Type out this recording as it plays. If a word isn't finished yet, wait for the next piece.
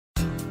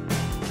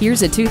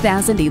Here's a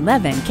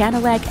 2011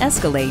 Cadillac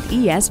Escalade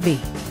Esv.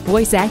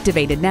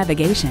 Voice-activated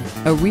navigation,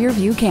 a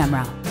rear-view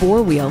camera,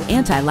 four-wheel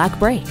anti-lock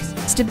brakes,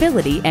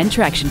 stability and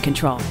traction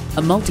control,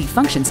 a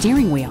multi-function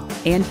steering wheel,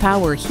 and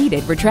power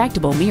heated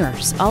retractable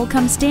mirrors all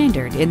come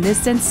standard in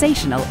this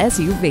sensational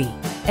SUV.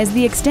 As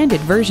the extended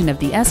version of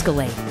the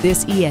Escalade,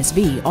 this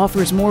ESV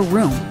offers more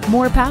room,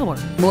 more power,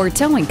 more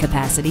towing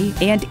capacity,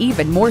 and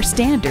even more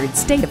standard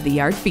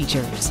state-of-the-art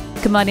features.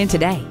 Come on in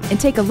today and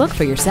take a look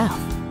for yourself.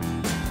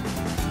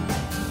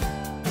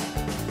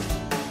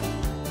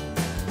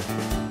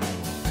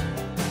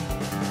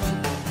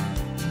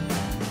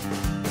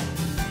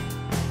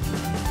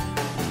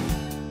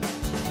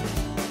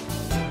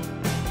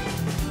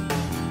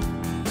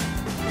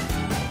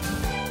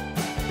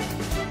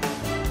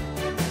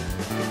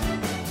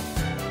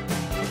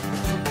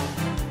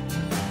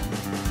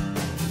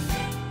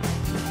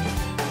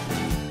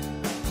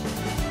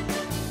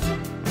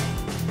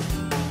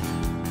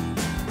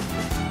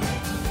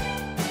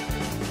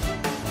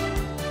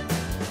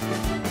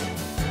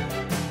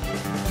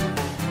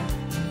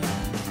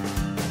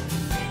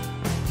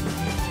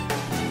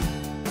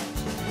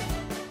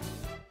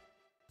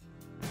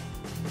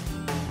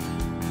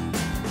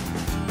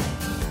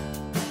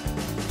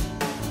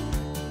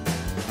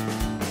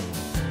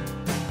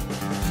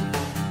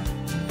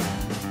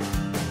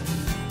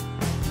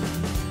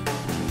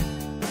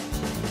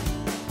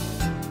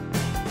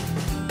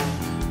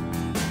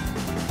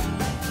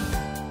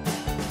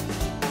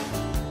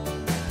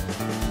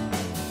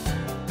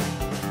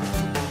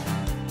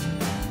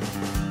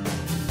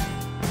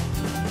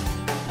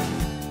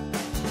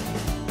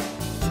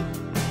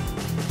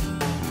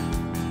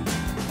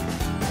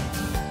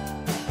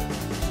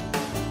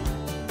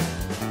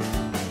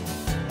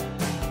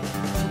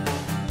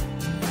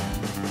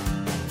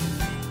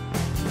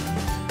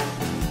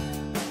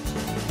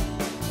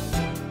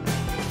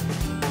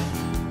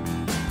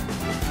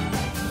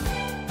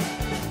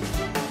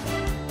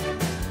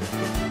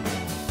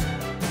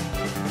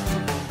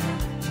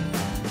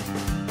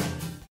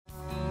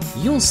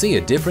 You'll see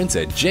a difference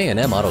at J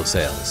M Auto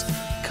Sales.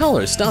 Call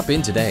or stop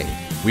in today.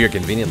 We are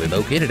conveniently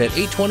located at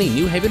 820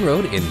 New Haven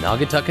Road in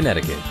Naugatuck,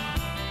 Connecticut.